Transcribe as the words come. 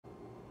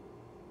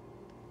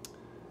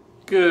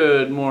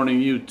Good morning,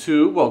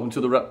 YouTube. Welcome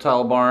to the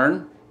reptile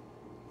barn.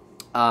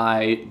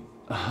 I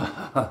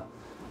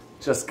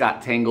just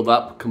got tangled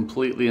up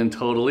completely and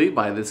totally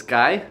by this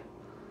guy.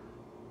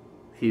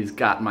 He's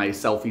got my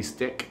selfie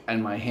stick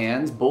and my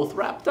hands both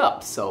wrapped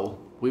up, so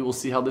we will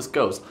see how this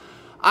goes.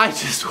 I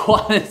just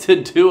wanted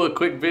to do a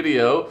quick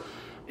video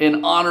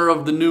in honor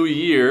of the new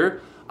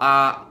year.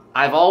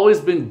 I've always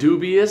been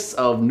dubious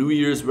of New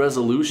Year's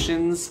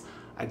resolutions.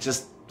 I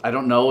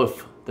don't know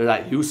if they're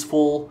that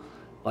useful.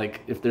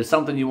 Like, if there's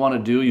something you want to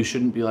do, you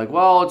shouldn't be like,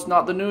 well, it's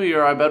not the new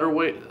year, I better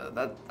wait.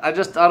 I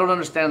don't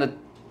understand that.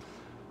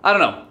 I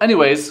don't know.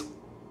 Anyways,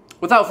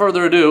 without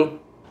further ado,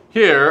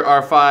 here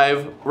are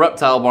 5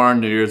 Reptile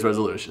Barn New Year's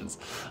resolutions.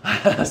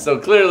 So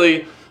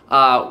clearly,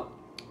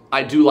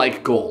 I do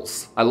like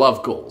goals. I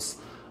love goals.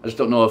 I just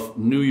don't know if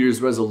New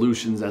Year's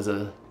resolutions as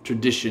a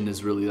tradition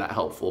is really that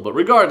helpful. But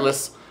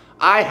regardless,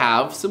 I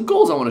have some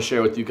goals I want to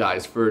share with you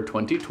guys for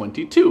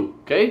 2022,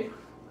 okay?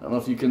 I don't know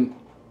if you can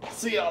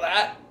see all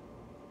that.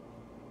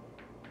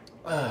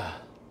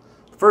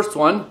 First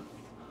one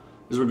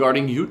is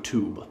regarding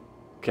YouTube,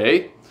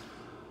 okay?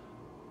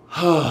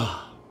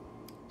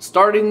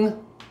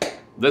 Starting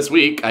this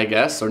week, I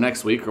guess, or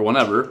next week, or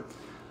whenever,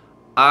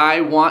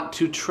 I want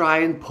to try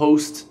and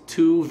post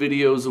 2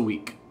 videos a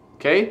week,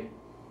 okay?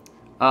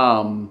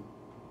 I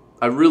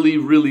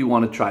really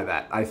want to try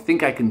that. I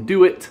think I can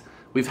do it.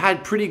 We've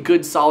had pretty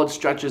good solid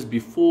stretches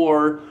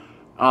before,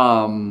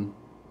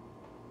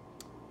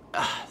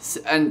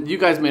 and you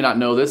guys may not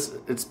know this,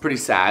 it's pretty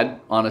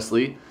sad,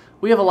 honestly.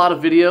 We have a lot of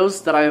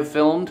videos that I have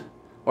filmed,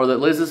 or that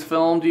Liz has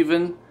filmed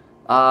even,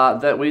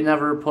 that we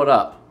never put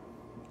up.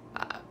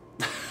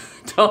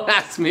 Don't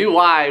ask me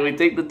why. We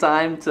take the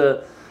time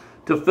to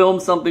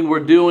film something we're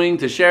doing,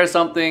 to share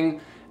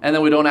something, and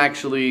then we don't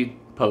actually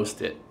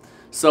post it.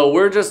 So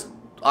we're just,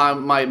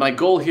 my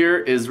goal here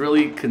is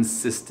really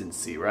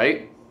consistency,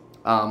 right?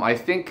 I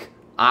think,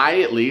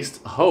 I at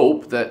least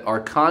hope that our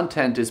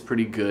content is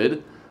pretty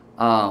good.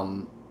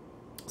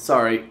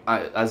 Sorry,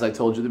 as I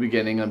told you at the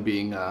beginning, I'm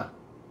being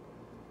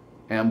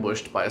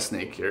ambushed by a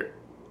snake here.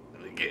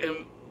 Let me get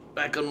him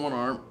back on one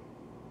arm.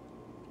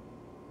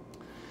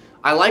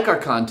 I like our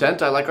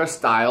content, I like our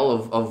style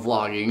of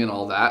vlogging and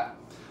all that.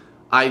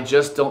 I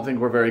just don't think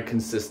we're very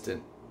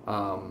consistent.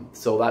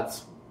 So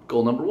that's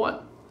goal number 1.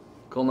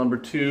 Goal number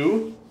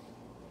 2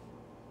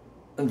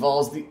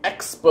 involves the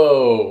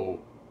expo.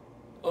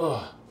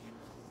 Ugh.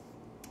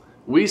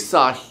 We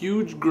saw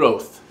huge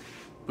growth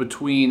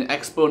between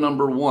Expo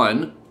number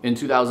 1 in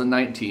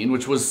 2019,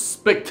 which was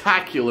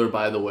spectacular,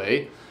 by the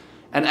way,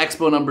 and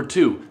Expo number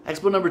 2.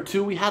 Expo number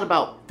 2, we had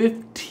about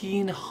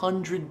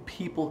 1,500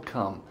 people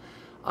come.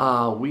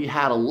 We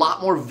had a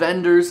lot more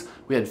vendors.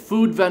 We had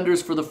food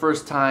vendors for the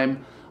first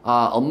time,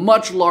 a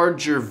much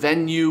larger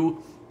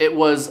venue. It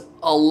was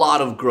a lot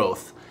of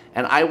growth,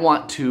 and I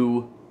want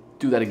to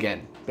do that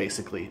again.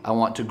 Basically, I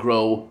want to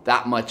grow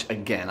that much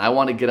again. I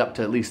want to get up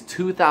to at least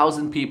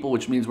 2,000 people,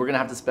 which means we're going to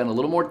have to spend a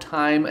little more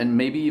time and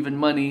maybe even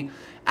money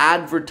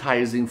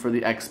advertising for the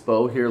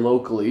expo here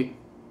locally.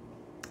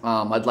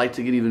 I'd like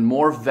to get even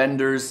more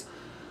vendors.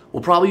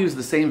 We'll probably use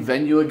the same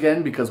venue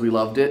again because we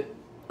loved it.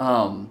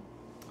 Yeah,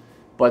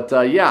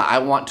 I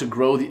want to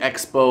grow the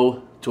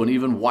expo to an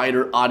even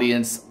wider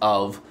audience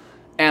of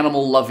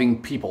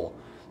animal-loving people.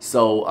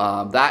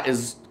 So that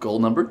is goal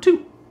number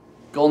 2.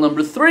 Goal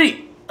number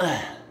 3.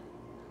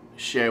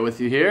 Share with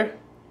you here.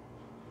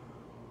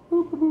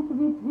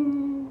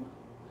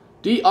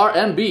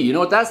 DRMB. You know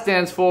what that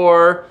stands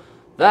for?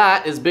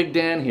 That is Big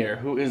Dan here,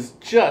 who is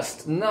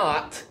just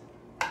not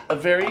a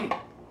very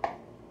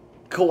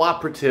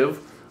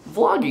cooperative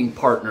vlogging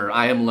partner,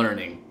 I am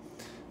learning.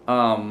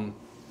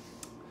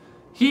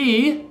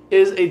 He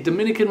is a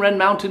Dominican red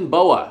mountain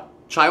boa,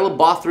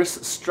 Chilobothris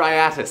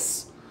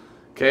striatus.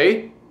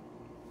 Okay?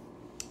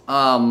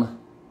 I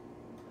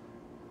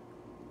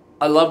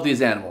love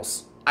these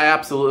animals. I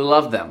absolutely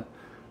love them.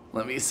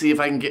 Let me see if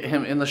I can get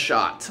him in the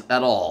shot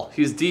at all.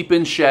 He's deep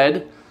in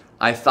shed.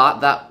 I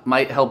thought that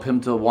might help him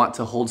to want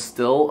to hold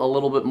still a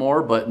little bit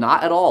more, but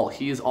not at all.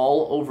 He's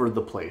all over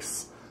the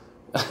place.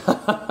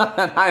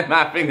 I'm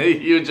having a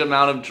huge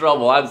amount of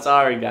trouble. I'm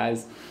sorry,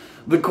 guys.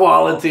 The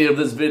quality of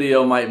this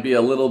video might be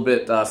a little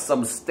bit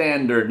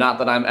substandard. Not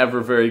that I'm ever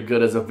very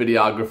good as a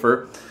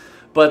videographer.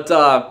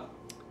 But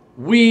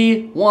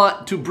we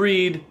want to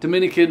breed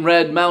Dominican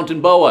red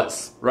mountain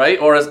boas, right?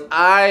 Or as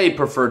I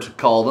prefer to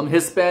call them,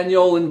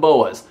 Hispaniolan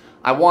boas.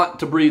 I want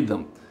to breed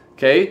them,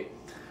 okay?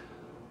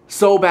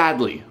 So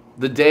badly.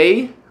 The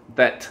day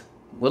that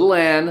little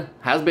Ann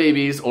has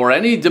babies, or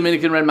any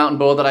Dominican red mountain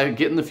boa that I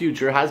get in the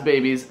future has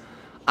babies,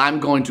 I'm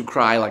going to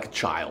cry like a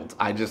child.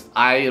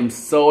 I am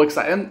so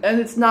excited. And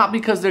it's not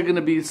because they're going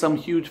to be some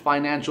huge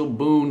financial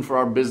boon for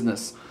our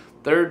business.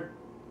 They're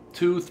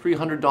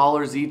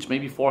 $200–300 each,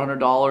 maybe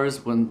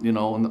 $400 when, you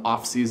know, in the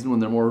off season when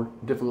they're more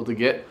difficult to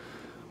get.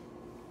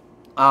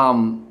 I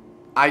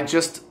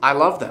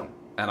love them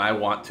and I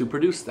want to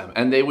produce them,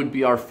 and they would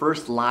be our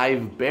first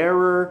live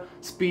bearer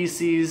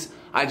species.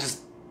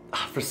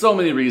 For so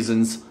many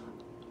reasons,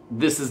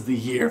 this is the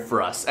year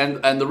for us.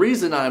 And the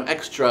reason I'm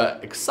extra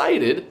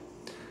excited,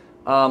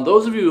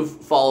 those of you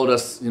who've followed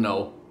us, you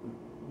know,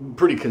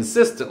 pretty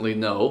consistently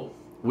know,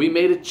 we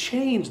made a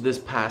change this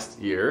past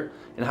year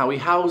in how we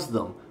house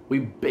them. We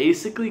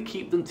basically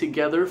keep them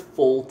together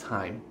full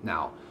time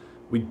now.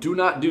 We do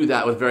not do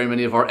that with very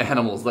many of our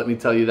animals, let me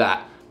tell you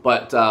that.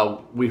 But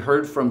we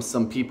heard from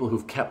some people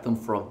who've kept them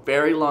for a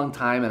very long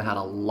time and had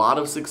a lot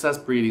of success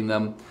breeding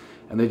them.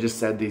 And they just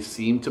said they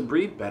seem to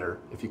breed better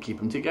if you keep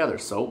them together.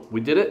 So we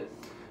did it,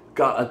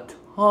 got a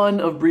ton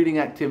of breeding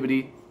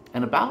activity.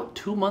 And about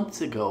 2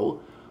 months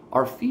ago,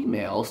 our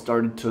female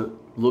started to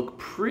look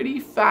pretty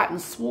fat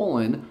and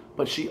swollen,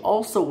 but she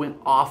also went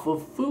off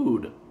of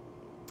food.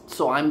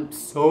 So I'm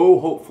so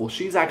hopeful.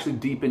 She's actually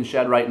deep in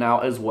shed right now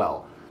as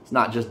well. It's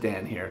not just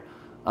Dan here.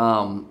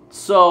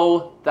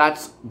 So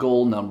that's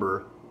goal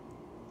number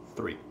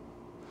 3.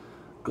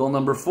 Goal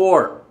number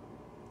 4,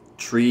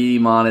 tree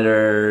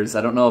monitors.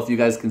 I don't know if you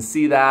guys can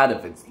see that,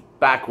 if it's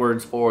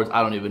backwards, forwards,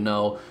 I don't even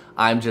know.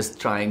 I'm just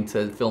trying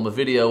to film a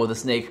video with a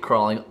snake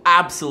crawling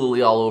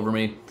absolutely all over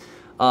me.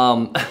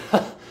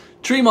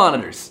 Tree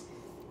monitors.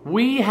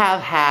 We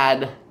have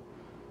had,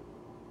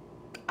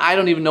 I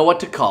don't even know what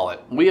to call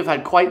it. We have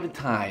had quite the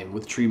time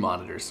with tree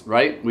monitors,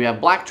 right? We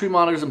have black tree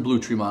monitors and blue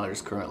tree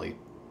monitors currently.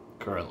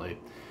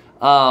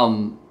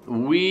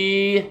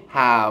 We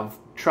have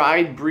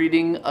tried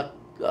breeding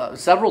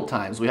several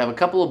times. We have a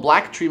couple of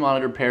black tree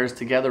monitor pairs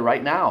together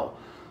right now.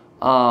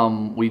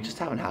 We just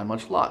haven't had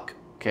much luck.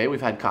 Okay,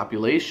 we've had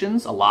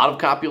copulations, a lot of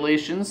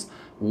copulations,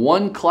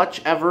 1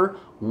 clutch ever.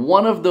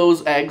 One of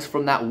those eggs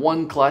from that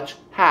 1 clutch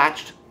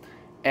hatched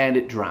and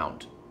it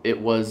drowned. It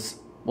was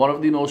one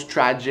of the most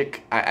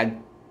tragic,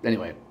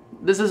 anyway,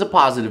 this is a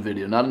positive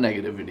video, not a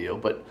negative video,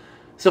 but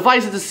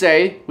suffice it to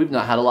say, we've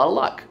not had a lot of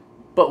luck.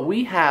 But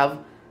we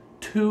have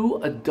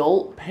 2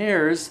 adult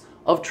pairs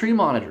of tree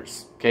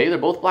monitors, okay? They're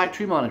both black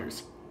tree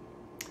monitors.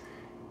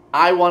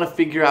 I want to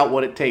figure out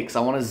what it takes. I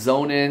want to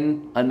zone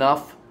in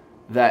enough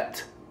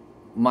that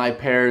my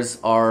pairs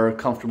are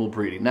comfortable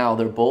breeding. Now,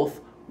 they're both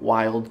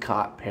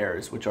wild-caught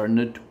pairs, which are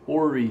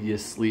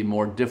notoriously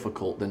more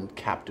difficult than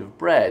captive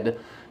bred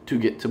to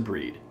get to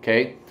breed,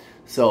 okay?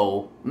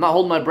 So I'm not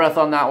holding my breath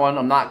on that one.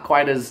 I'm not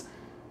quite as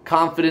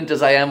confident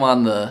as I am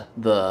on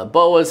the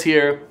boas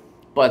here,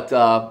 but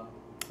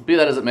be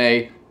that as it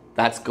may,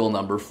 that's goal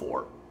number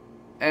 4.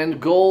 And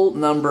goal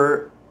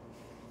number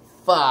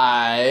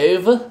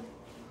 5,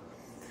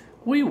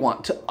 we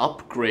want to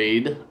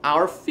upgrade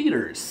our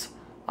feeders.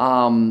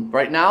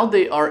 Right now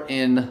they are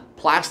in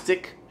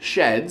plastic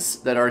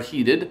sheds that are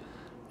heated.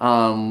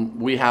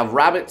 We have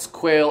rabbits,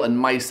 quail, and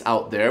mice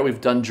out there.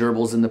 We've done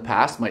gerbils in the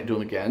past, might do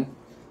them again.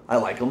 I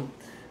like them.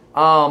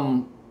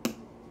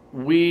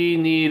 We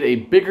need a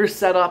bigger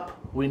setup.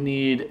 We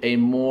need a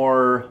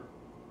more,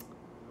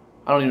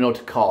 I don't even know what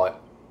to call it,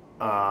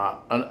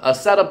 a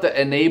setup that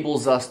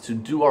enables us to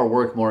do our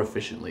work more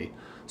efficiently.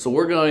 So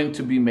we're going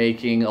to be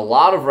making a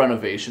lot of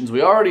renovations.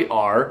 We already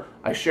are.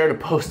 I shared a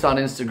post on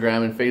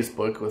Instagram and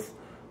Facebook with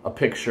a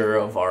picture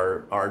of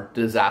our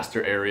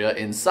disaster area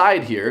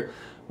inside here.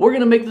 We're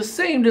going to make the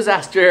same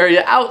disaster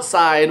area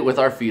outside with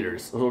our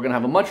feeders. So we're going to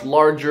have a much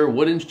larger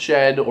wooden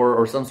shed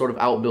or some sort of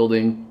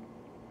outbuilding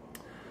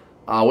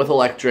with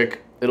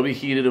electric. It'll be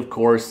heated, of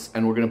course,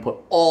 and we're going to put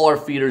all our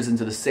feeders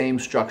into the same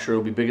structure.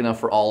 It'll be big enough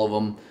for all of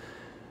them.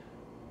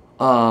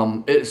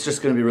 It's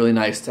just going to be really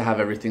nice to have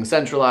everything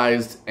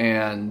centralized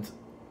and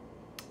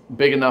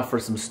big enough for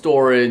some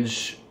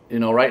storage. You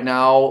know, right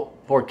now,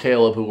 poor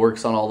Caleb, who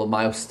works on all the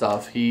mouse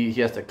stuff, he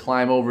has to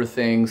climb over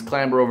things,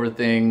 clamber over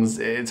things.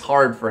 It's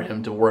hard for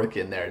him to work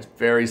in there. It's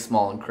very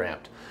small and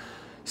cramped.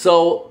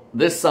 So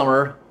this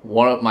summer,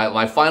 one of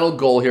my final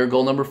goal here,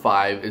 goal number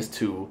 5, is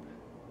to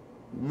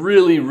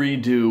really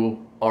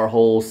redo our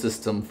whole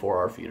system for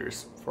our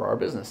feeders, for our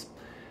business.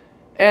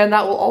 And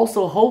that will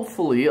also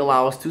hopefully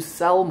allow us to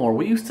sell more.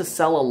 We used to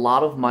sell a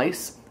lot of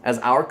mice. As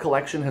our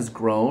collection has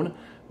grown,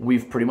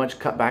 we've pretty much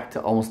cut back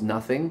to almost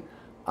nothing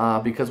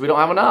because we don't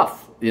have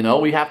enough. You know,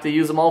 we have to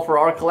use them all for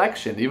our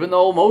collection. Even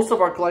though most of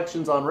our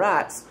collection's on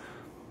rats,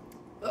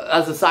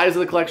 as the size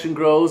of the collection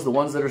grows, the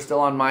ones that are still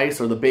on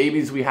mice or the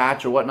babies we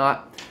hatch or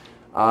whatnot,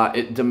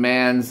 it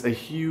demands a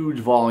huge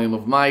volume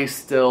of mice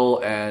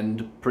still,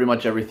 and pretty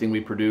much everything we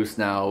produce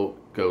now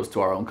goes to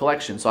our own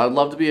collection. So I'd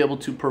love to be able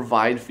to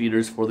provide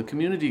feeders for the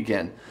community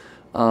again.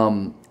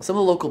 Some of the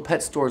local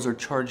pet stores are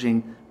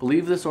charging,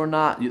 believe this or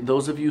not,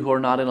 those of you who are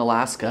not in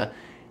Alaska,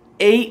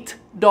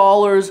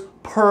 $8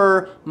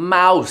 per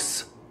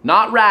mouse.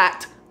 Not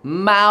rat,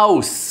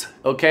 mouse,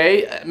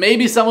 okay?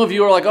 Maybe some of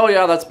you are like, oh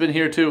yeah, that's been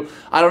here too.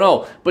 I don't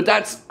know, but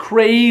that's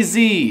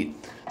crazy.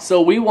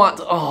 So we want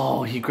to,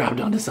 oh, he grabbed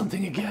onto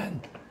something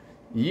again.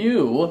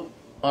 You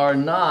are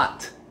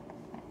not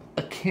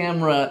a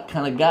camera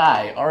kind of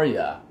guy, are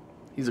ya?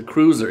 He's a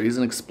cruiser, he's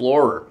an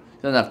explorer.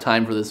 He doesn't have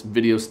time for this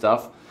video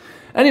stuff.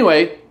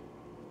 Anyway,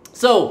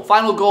 so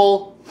final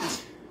goal,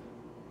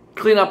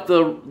 clean up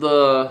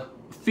the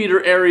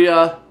feeder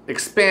area,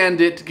 expand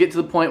it to get to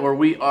the point where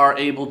we are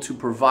able to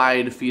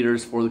provide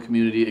feeders for the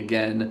community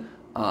again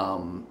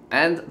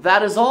And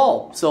that is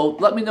all. So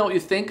let me know what you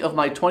think of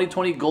my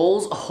 2020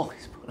 goals. Oh,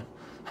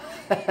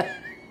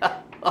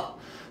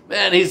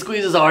 man, he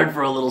squeezes hard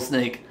for a little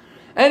snake.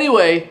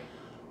 Anyway,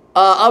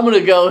 I'm going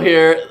to go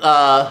here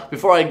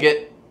before I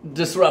get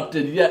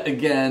disrupted yet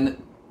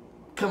again.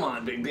 Come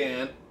on, Big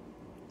Dan.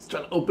 Let's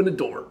try to open the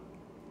door.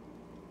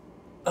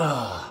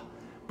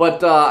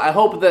 But I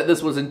hope that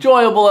this was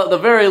enjoyable at the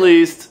very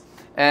least.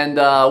 And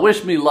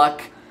wish me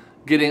luck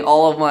getting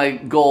all of my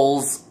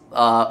goals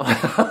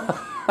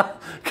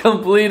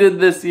completed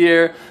this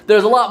year.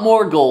 There's a lot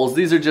more goals.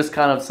 These are just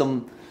kind of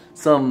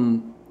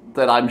some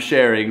that I'm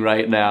sharing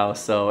right now.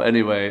 So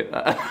anyway,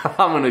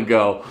 I'm gonna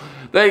go.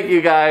 Thank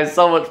you guys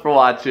so much for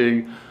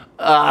watching.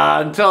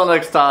 Until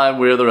next time,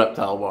 we're the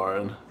Reptile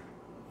Barn.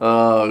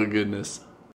 Oh goodness.